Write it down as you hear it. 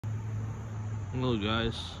Hello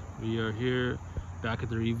guys, we are here back at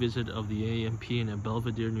the revisit of the AMP in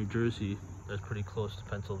Belvidere, New Jersey. That's pretty close to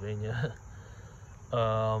Pennsylvania.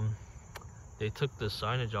 They took the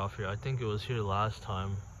signage off here. I think it was here last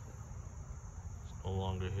time. It's no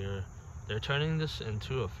longer here. They're turning this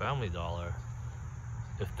into a Family Dollar.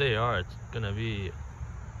 If they are, it's gonna be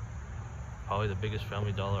probably the biggest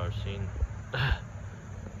Family Dollar I've seen.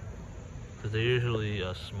 Because they're usually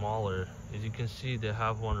smaller. As you can see, they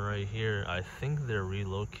have one right here. I think they're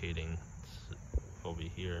relocating over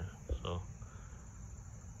here. So,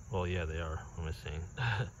 well, yeah, they are. What am I saying?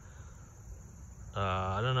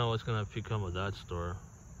 I don't know what's gonna become of that store.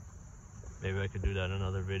 Maybe I could do that in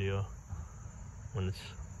another video when it's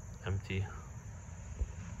empty.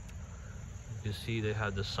 You can see they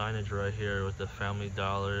have the signage right here with the Family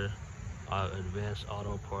Dollar, Advanced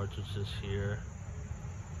Auto Parts, which is here.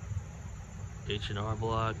 H&R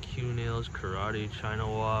Block, Q Nails, Karate, China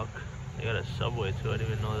Walk. They got a Subway too, I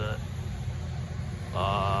didn't even know that.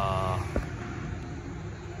 I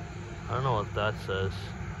don't know what that says.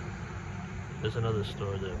 There's another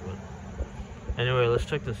store there, but anyway, let's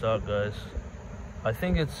check this out, guys. I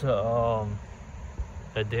think it's a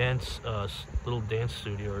dance, little dance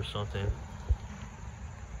studio or something.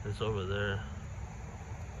 It's over there.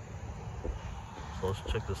 So let's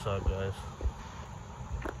check this out, guys.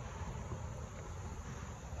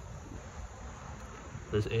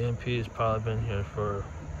 This AMP has probably been here for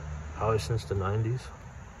probably since the 90s.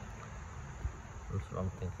 That's what I'm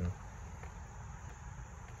thinking.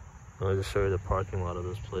 Let me just show you the parking lot of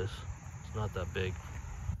this place. It's not that big.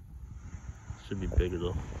 It should be bigger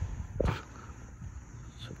though.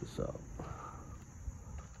 Check this out.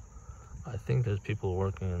 I think there's people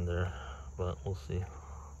working in there, but we'll see.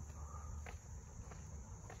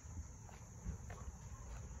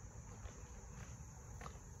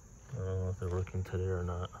 I don't know if they're working today or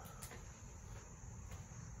not.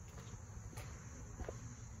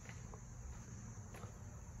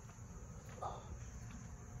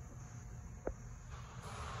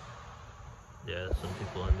 Yeah, some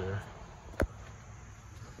people in there.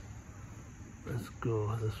 Let's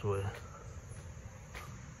go this way.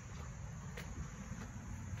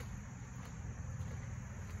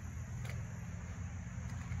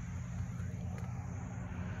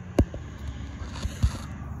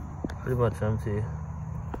 Pretty much empty.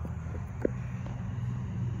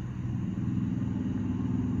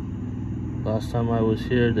 Last time I was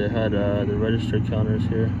here, they had the register counters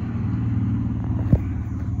here,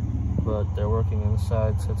 but they're working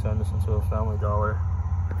inside to turn this into a Family Dollar.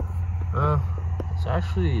 It's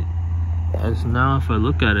actually, as now if I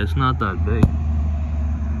look at it, it's not that big.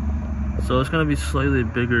 So it's gonna be slightly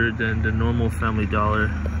bigger than the normal Family Dollar.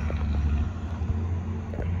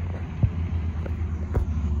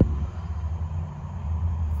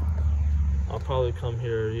 I'll probably come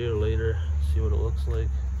here a year later, see what it looks like.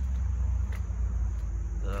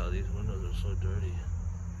 These windows are so dirty.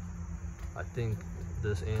 I think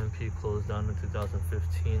this AMP closed down in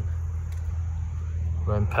 2015.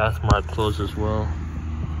 Then Pathmark closed as well.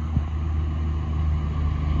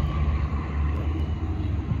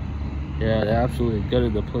 Yeah, they absolutely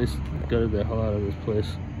gutted the place, gutted the hell out of this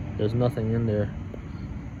place. There's nothing in there.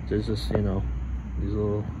 There's just, you know, these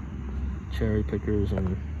little cherry pickers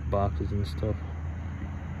and boxes and stuff.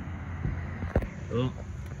 Well,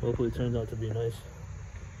 hopefully it turns out to be nice.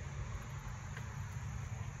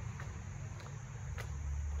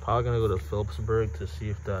 Probably gonna go to Phillipsburg to see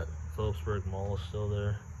if that Phillipsburg Mall is still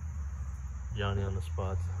there. Johnny on the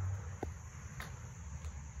spot.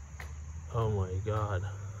 Oh my god.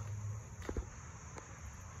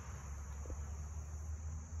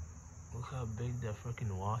 Look how big that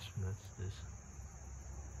freaking wasp nest is.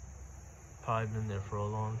 Probably been there for a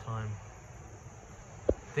long time.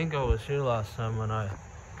 I think I was here last time when I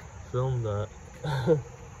filmed that.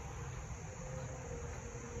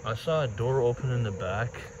 I saw a door open in the back.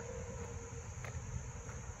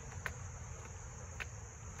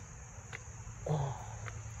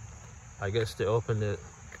 I guess they opened it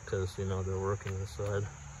because, you know, they're working inside.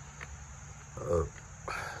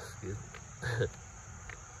 Excuse me.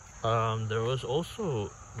 There was also,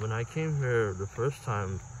 when I came here the first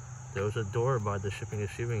time, there was a door by the shipping and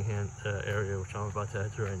receiving area, which I'm about to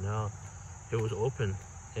enter right now. It was open,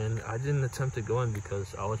 and I didn't attempt to go in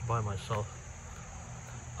because I was by myself.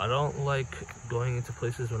 I don't like going into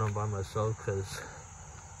places when I'm by myself because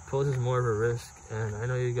it poses more of a risk. And I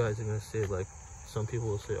know you guys are gonna say, like, some people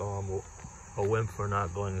will say, oh, I'm a wimp for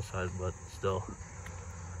not going inside, but still,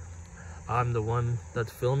 I'm the one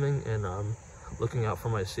that's filming and I'm looking out for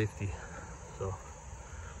my safety.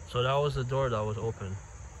 So that was the door that was open.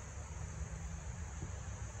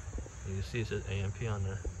 You can see it says AMP on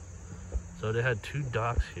there. So they had 2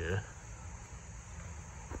 docks here.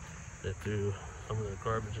 They threw some of the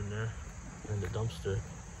garbage in there and the dumpster.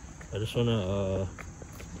 I just wanna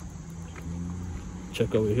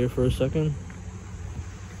check over here for a second.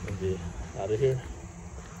 I'll be out of here.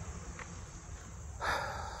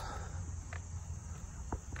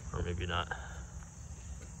 Or maybe not.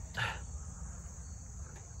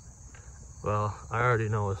 Well, I already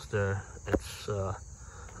know what's there. It's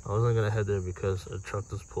I wasn't gonna head there because a truck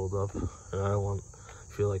just pulled up and I don't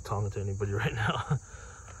feel like talking to anybody right now.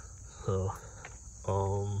 So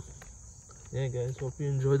yeah guys, hope you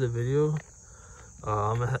enjoyed the video.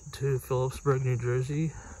 I'm gonna head to Phillipsburg, New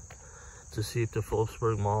Jersey to see if the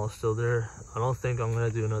Phillipsburg Mall is still there. I don't think I'm gonna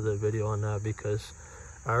do another video on that because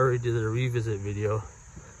I already did a revisit video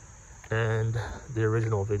and the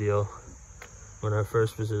original video when I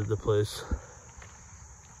first visited the place.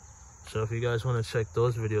 So if you guys want to check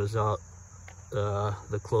those videos out,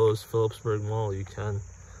 the closed Phillipsburg Mall, you can.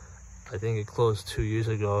 I think it closed 2 years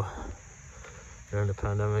ago during the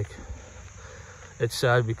pandemic. It's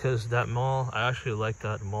sad because that mall, I actually like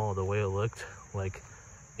that mall the way it looked. Like,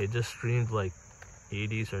 it just screamed like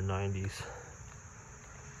 80s or 90s,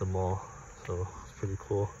 the mall. So it's pretty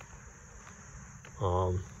cool.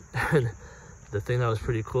 And the thing that was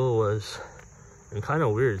pretty cool was, and kind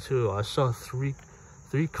of weird too, I saw three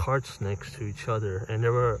carts next to each other, and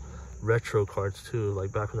there were retro carts too,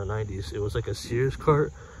 like back in the 90s. It was like a Sears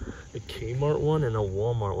cart, a Kmart one, and a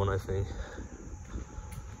Walmart one, I think.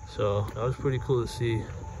 So that was pretty cool to see,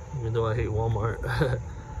 even though I hate Walmart.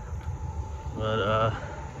 But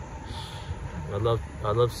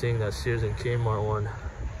I love seeing that Sears and Kmart one.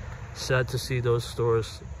 Sad to see those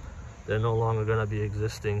stores, they're no longer gonna be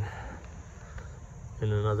existing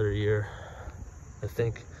in another year. I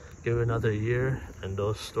think give it another year and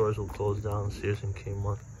those stores will close down, Sears and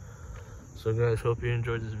Kmart. So guys, hope you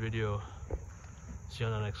enjoyed this video. See you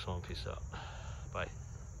on the next one. Peace out. Bye.